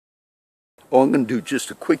Oh, I'm going to do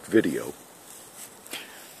just a quick video.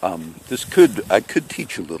 I could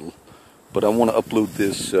teach a little, but I want to upload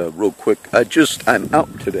this real quick. I'm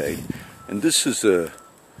out today, and this is a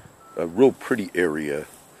real pretty area.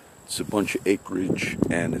 It's a bunch of acreage,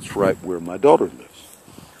 and it's right where my daughter lives.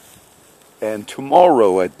 And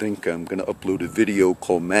tomorrow, I think I'm going to upload a video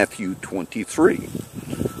called Matthew 23,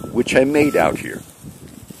 which I made out here.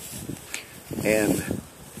 And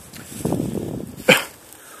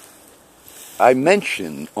I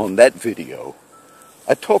mentioned on that video,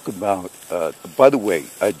 I talk about, by the way,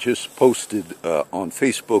 I just posted on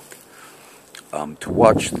Facebook to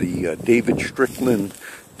watch the David Strickland.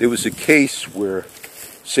 There was a case where,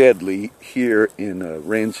 sadly, here in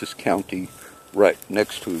Aransas County, right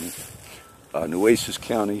next to Nueces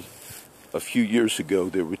County, a few years ago,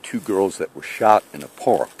 there were two girls that were shot in a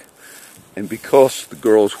park. And because the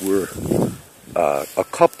girls were a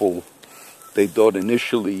couple, they thought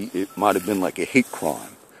initially it might have been like a hate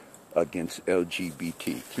crime against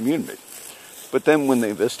LGBT community. But then when they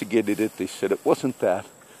investigated it, they said it wasn't that.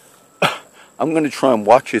 I'm going to try and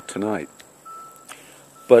watch it tonight.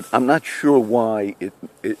 But I'm not sure why it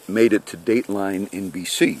made it to Dateline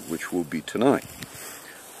NBC, which will be tonight.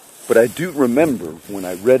 But I do remember when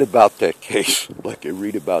I read about that case, like I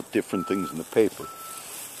read about different things in the paper,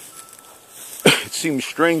 it seems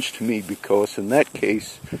strange to me because in that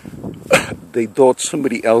case, they thought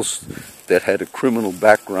somebody else that had a criminal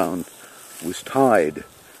background was tied.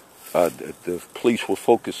 The police were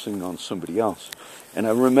focusing on somebody else. And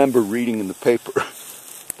I remember reading in the paper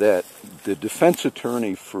that the defense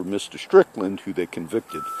attorney for Mr. Strickland, who they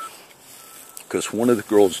convicted, because one of the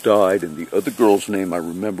girls died, and the other girl's name I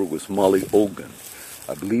remember was Molly Olgan.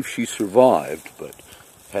 I believe she survived, but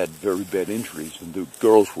had very bad injuries, and the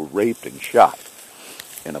girls were raped and shot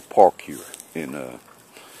in a park here, in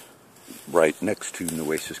right next to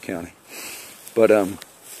Nueces County. But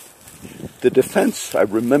the defense, I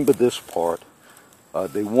remember this part,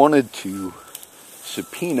 they wanted to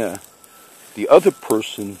subpoena the other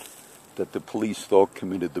person that the police thought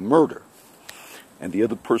committed the murder. And the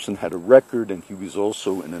other person had a record, and he was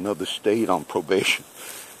also in another state on probation.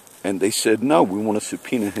 And they said, no, we want to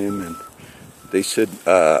subpoena him. And they said,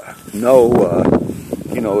 no,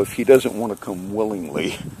 if he doesn't want to come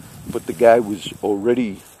willingly. But the guy was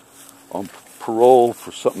already on parole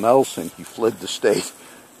for something else, and he fled the state.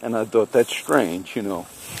 And I thought, that's strange,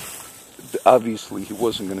 Obviously, he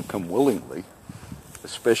wasn't going to come willingly,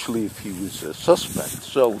 especially if he was a suspect.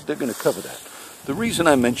 So they're going to cover that. The reason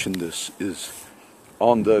I mention this is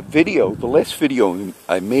on the video, the last video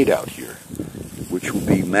I made out here, which will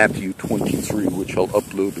be Matthew 23, which I'll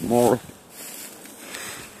upload tomorrow,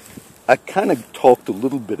 I kind of talked a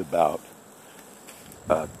little bit about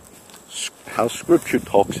how Scripture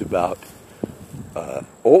talks about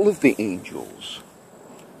all of the angels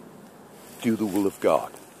do the will of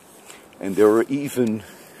God. And there are even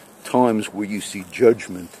times where you see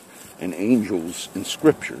judgment and angels in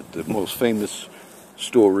Scripture. The most famous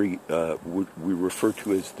story we refer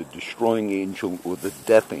to as the destroying angel or the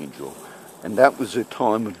death angel. And that was a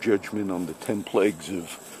time of judgment on the 10 plagues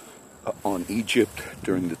on Egypt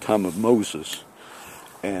during the time of Moses.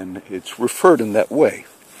 And it's referred in that way.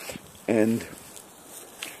 And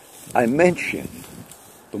I mentioned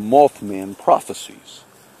the Mothman prophecies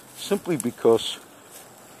simply because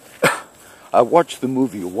I watched the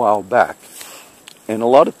movie a while back, and a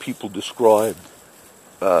lot of people described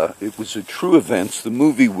it was a true events. The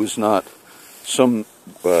movie was not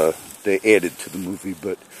they added to the movie,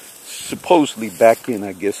 but supposedly back in,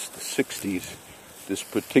 I guess, the 60s, this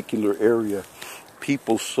particular area,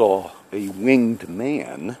 people saw a winged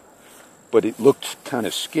man, but it looked kind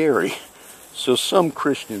of scary. So some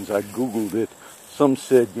Christians, I Googled it, some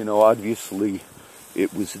said, obviously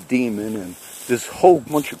it was a demon, and there's a whole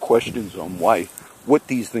bunch of questions on what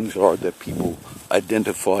these things are that people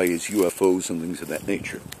identify as UFOs and things of that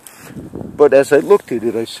nature. But as I looked at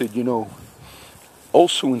it, I said,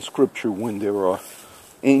 also in Scripture, when there are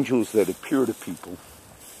angels that appear to people,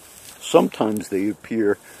 sometimes they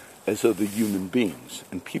appear as other human beings,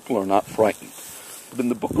 and people are not frightened. But in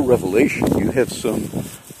the book of Revelation, you have some,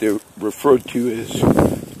 they're referred to as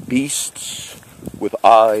beasts with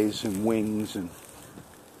eyes and wings, and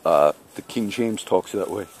the King James talks that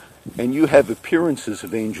way. And you have appearances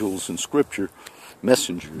of angels in Scripture,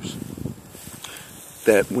 messengers,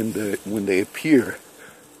 that when they appear,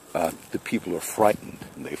 the people are frightened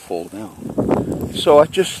and they fall down. So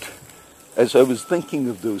as I was thinking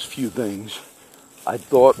of those few things, I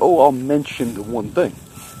thought, I'll mention the one thing.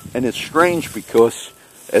 And it's strange because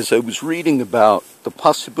as I was reading about the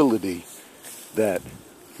possibility that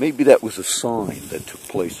maybe that was a sign that took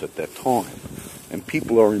place at that time. And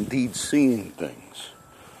people are indeed seeing things.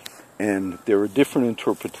 And there are different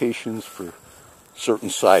interpretations for certain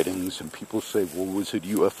sightings, and people say, well, was it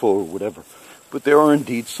UFO or whatever? But there are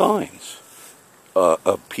indeed signs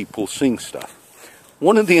of people seeing stuff.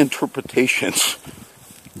 One of the interpretations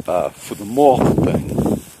for the moth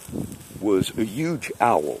thing was a huge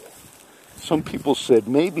owl. Some people said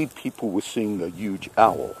maybe people were seeing a huge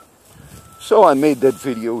owl. So I made that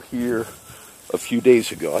video here a few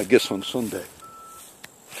days ago, I guess on Sunday.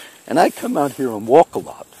 And I come out here and walk a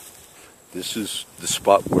lot. This is the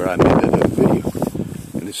spot where I made that video.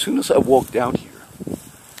 And as soon as I walked out here,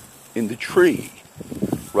 in the tree,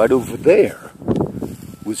 right over there,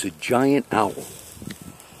 was a giant owl.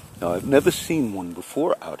 Now, I've never seen one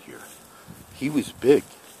before out here. He was big,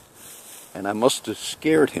 and I must have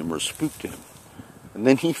scared him or spooked him. And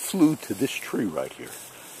then he flew to this tree right here.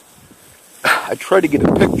 I tried to get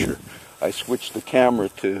a picture. I switched the camera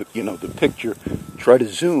to, the picture, try to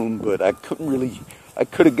zoom, but I couldn't really, I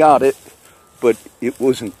could have got it, but it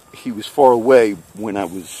wasn't, he was far away when I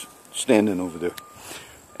was standing over there.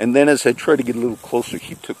 And then as I tried to get a little closer,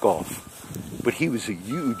 he took off. But he was a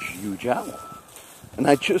huge, huge owl. And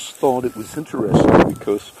I just thought it was interesting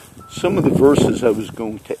because some of the verses I was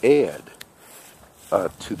going to add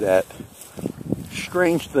to that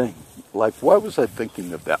strange thing, like why was I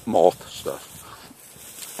thinking of that moth stuff?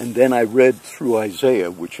 And then I read through Isaiah,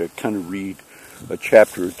 which I kind of read a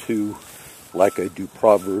chapter or two like I do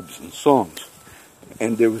Proverbs and Psalms.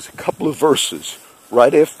 And there was a couple of verses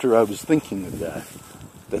right after I was thinking of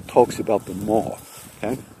that talks about the moth,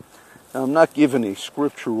 okay? Now, I'm not giving a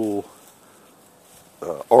scriptural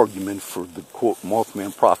argument for the, quote,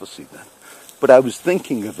 Mothman prophecy then. But I was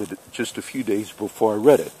thinking of it just a few days before I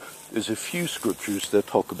read it. There's a few scriptures that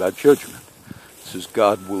talk about judgment. It says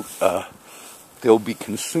God will, they'll be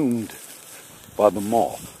consumed by the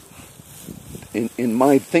moth. In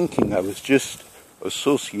my thinking, I was just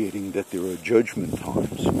associating that there are judgment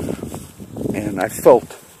times. And I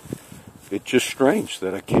felt it just strange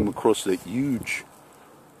that I came across that huge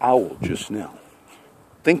owl just now,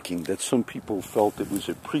 thinking that some people felt it was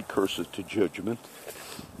a precursor to judgment.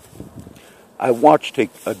 I watched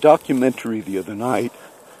a documentary the other night,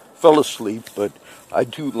 fell asleep, but I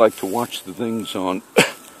do like to watch the things on,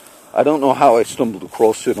 I don't know how I stumbled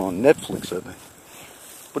across it on Netflix, I think,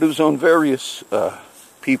 but it was on various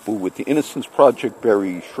people with the Innocence Project,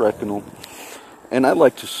 Barry Schreckenel, and I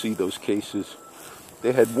like to see those cases.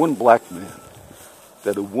 They had one black man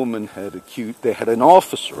that a woman had accused. They had an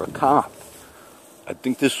officer, a cop. I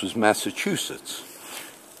think this was Massachusetts.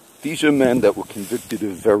 These are men that were convicted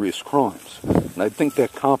of various crimes. And I think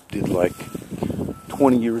that cop did like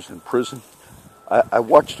 20 years in prison. I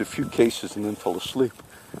watched a few cases and then fell asleep.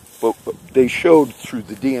 But they showed through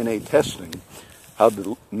the DNA testing how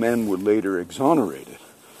the men were later exonerated.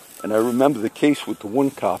 And I remember the case with the one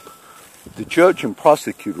cop. The judge and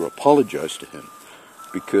prosecutor apologized to him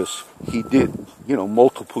because he did,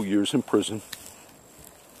 multiple years in prison.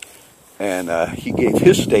 And he gave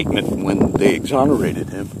his statement when they exonerated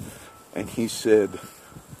him. And he said,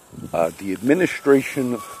 the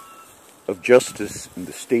administration of justice in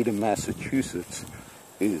the state of Massachusetts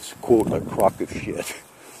is, quote, a crock of shit.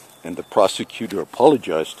 And the prosecutor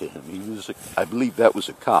apologized to him. He was, I believe that was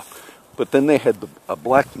a cop. But then they had a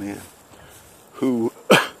black man who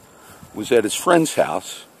was at his friend's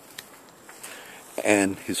house,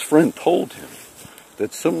 and his friend told him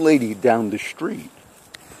that some lady down the street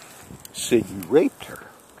said you raped her.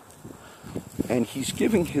 And he's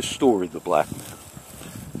giving his story, the black man.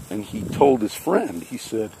 And he told his friend, he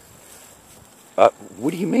said,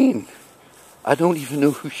 what do you mean? I don't even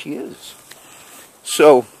know who she is.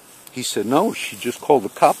 So he said, no, she just called the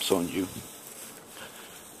cops on you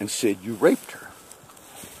and said you raped her.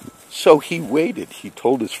 So he waited. He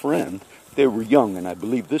told his friend, they were young, and I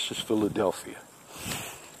believe this is Philadelphia.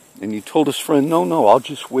 And he told his friend, no, I'll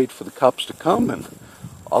just wait for the cops to come and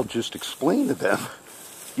I'll just explain to them,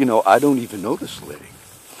 I don't even know this lady.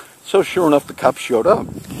 So sure enough, the cops showed up.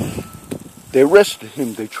 They arrested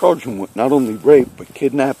him. They charged him with not only rape, but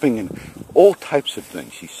kidnapping and all types of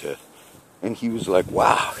things, he said. And he was like,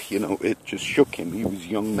 wow, it just shook him. He was a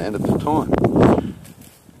young man at the time.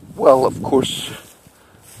 Well, of course,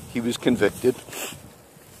 he was convicted.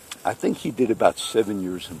 I think he did about 7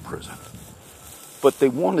 years in prison. But they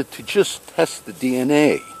wanted to just test the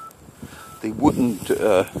DNA. They wouldn't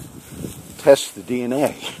test the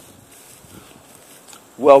DNA.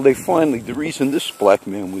 Well, the reason this black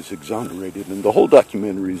man was exonerated, and the whole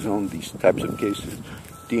documentary is on these types of cases,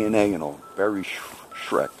 DNA and all, Barry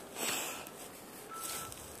Schreck.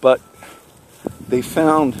 But they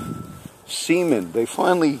found semen. They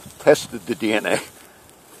finally tested the DNA,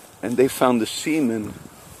 and they found the semen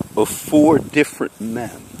of 4 different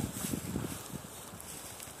men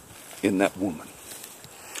in that woman.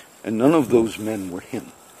 And none of those men were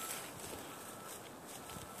him.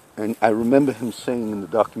 And I remember him saying in the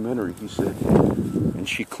documentary, he said, and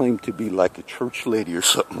she claimed to be like a church lady or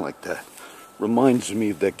something like that. Reminds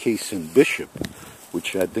me of that case in Bishop,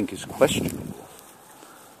 which I think is questionable,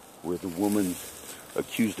 where the woman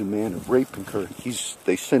accused a man of raping her.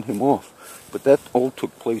 They sent him off. But that all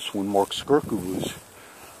took place when Mark Skirka was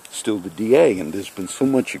still the DA, and there's been so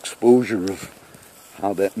much exposure of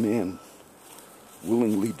how that man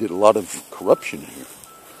willingly did a lot of corruption here.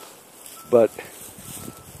 But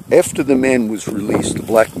after the man was released, the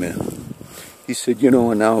black man, he said,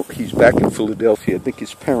 and now he's back in Philadelphia. I think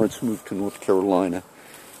his parents moved to North Carolina,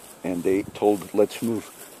 and they told, let's move.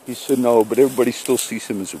 He said, no, but everybody still sees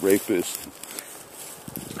him as a rapist.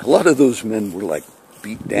 A lot of those men were like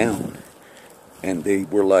beat down, and they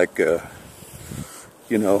were like, there's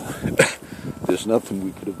nothing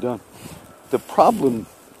we could have done. The problem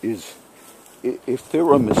is, if there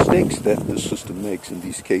are mistakes that the system makes in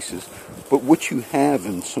these cases, but what you have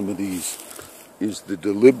in some of these is the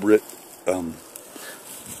deliberate,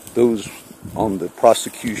 those on the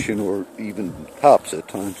prosecution or even cops at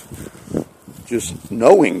times, just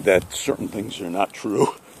knowing that certain things are not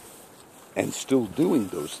true and still doing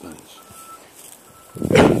those things.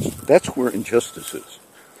 That's where injustice is.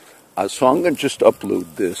 So I'm going to just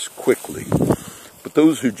upload this quickly. But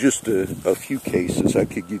those are just a few cases. I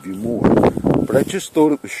could give you more. But I just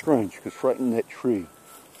thought it was strange, because right in that tree,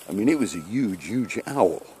 it was a huge, huge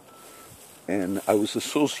owl. And I was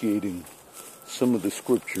associating some of the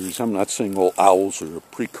scriptures. I'm not saying all owls are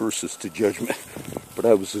precursors to judgment, but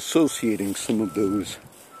I was associating some of those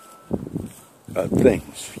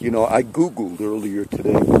things. I Googled earlier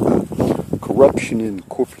today corruption in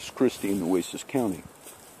Corpus Christi in Nueces County.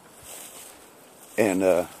 And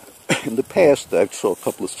in the past, I saw a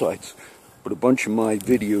couple of sites, but a bunch of my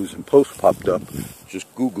videos and posts popped up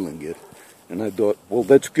just Googling it. And I thought, well,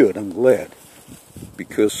 that's good. I'm glad.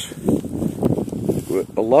 Because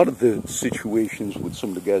a lot of the situations with some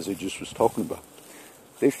of the guys I just was talking about,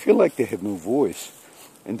 they feel like they have no voice.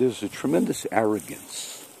 And there's a tremendous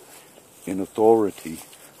arrogance in authority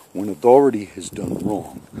when authority has done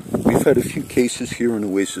wrong. We've had a few cases here in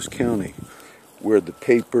Nueces County where the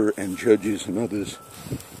paper and judges and others,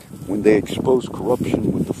 when they exposed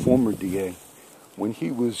corruption with the former DA, when he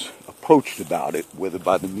was approached about it, whether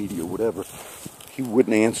by the media or whatever, he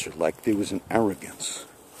wouldn't answer. Like there was an arrogance.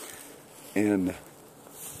 And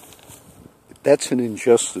that's an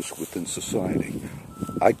injustice within society.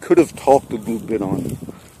 I could have talked a little bit on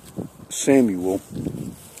Samuel,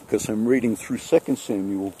 because I'm reading through 2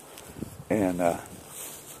 Samuel, and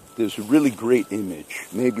there's a really great image.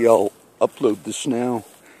 Maybe I'll upload this now,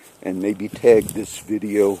 and maybe tag this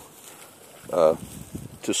video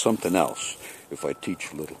to something else, if I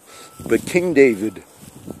teach a little. But King David,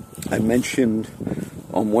 I mentioned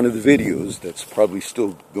on one of the videos that's probably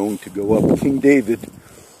still going to go up, King David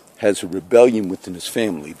has a rebellion within his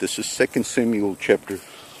family. This is 2 Samuel chapter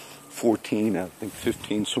 14, I think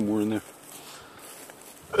 15, somewhere in there.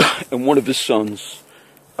 And one of his sons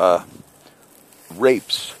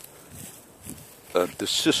rapes the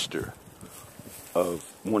sister of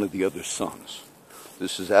one of the other sons.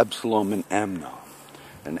 This is Absalom and Amnon.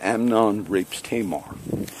 And Amnon rapes Tamar.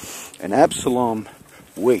 And Absalom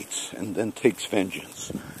waits and then takes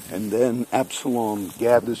vengeance. And then Absalom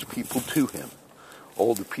gathers people to him.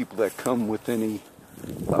 All the people that come with any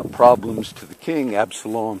problems to the king,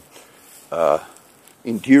 Absalom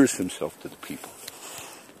endears himself to the people,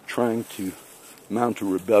 trying to mount a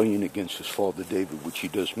rebellion against his father David, which he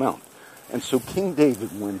does mount. And so King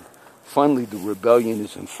David, when finally the rebellion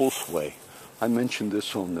is in full sway, I mentioned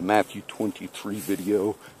this on the Matthew 23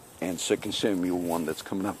 video and 2 Samuel 1 that's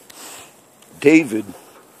coming up. David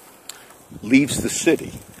leaves the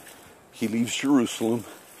city. He leaves Jerusalem.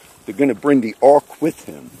 They're going to bring the ark with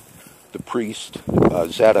him, the priest,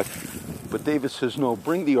 Zadok. But David says, no,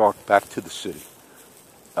 bring the ark back to the city.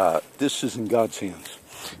 This is in God's hands.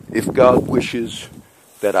 If God wishes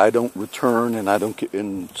that I don't return and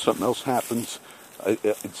and something else happens,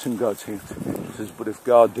 it's in God's hands. He says, but if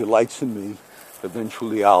God delights in me,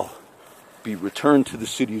 eventually I'll be returned to the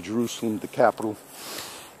city of Jerusalem, the capital,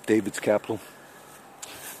 David's capital.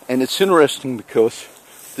 And it's interesting because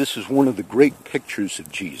this is one of the great pictures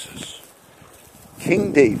of Jesus.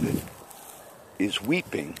 King David is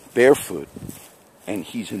weeping barefoot, and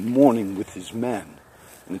he's in mourning with his men.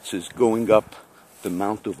 And it says, going up the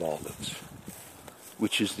Mount of Olives.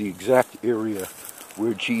 which is the exact area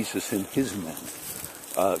where Jesus and his men,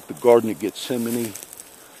 the Garden of Gethsemane,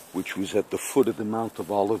 which was at the foot of the Mount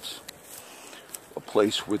of Olives, a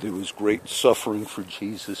place where there was great suffering for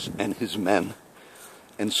Jesus and his men.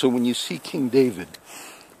 And so when you see King David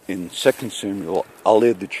in 2 Samuel, I'll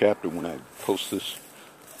add the chapter when I post this,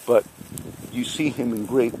 but you see him in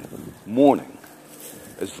great mourning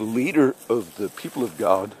as the leader of the people of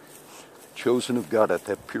God, chosen of God at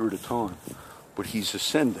that period of time, but he's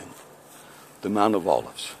ascending the Mount of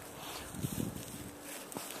Olives.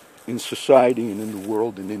 In society and in the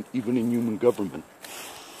world and even in human government,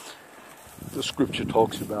 the scripture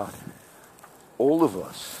talks about all of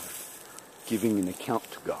us giving an account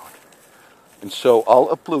to God. And so I'll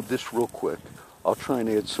upload this real quick. I'll try and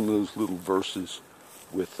add some of those little verses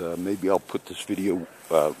with, maybe I'll put this video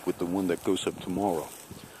with the one that goes up tomorrow.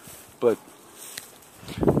 But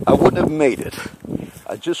I wouldn't have made it.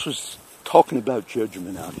 I just was talking about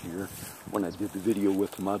judgment out here when I did the video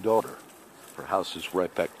with my daughter. Her house is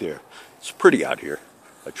right back there. It's pretty out here.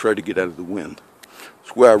 I try to get out of the wind.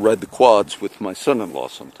 It's where I ride the quads with my son-in-law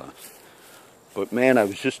sometimes. But man, I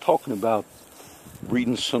was just talking about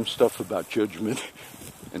reading some stuff about judgment,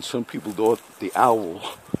 and some people thought the owl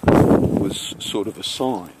was sort of a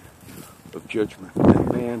sign of judgment.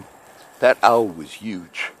 And man, that owl was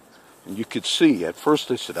huge. And you could see, at first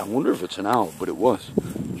I said, I wonder if it's an owl, but it was.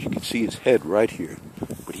 You could see his head right here.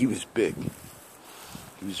 But he was big.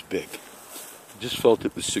 He was big. I just felt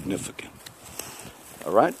it was significant.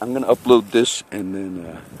 All right, I'm going to upload this, and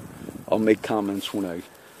then I'll make comments when I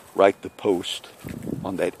write the post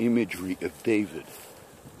on that imagery of David,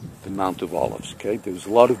 the Mount of Olives, okay? There was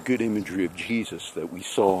a lot of good imagery of Jesus that we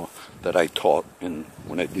saw, that I taught when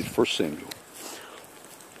I did 1 Samuel.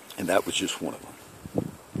 And that was just one of them.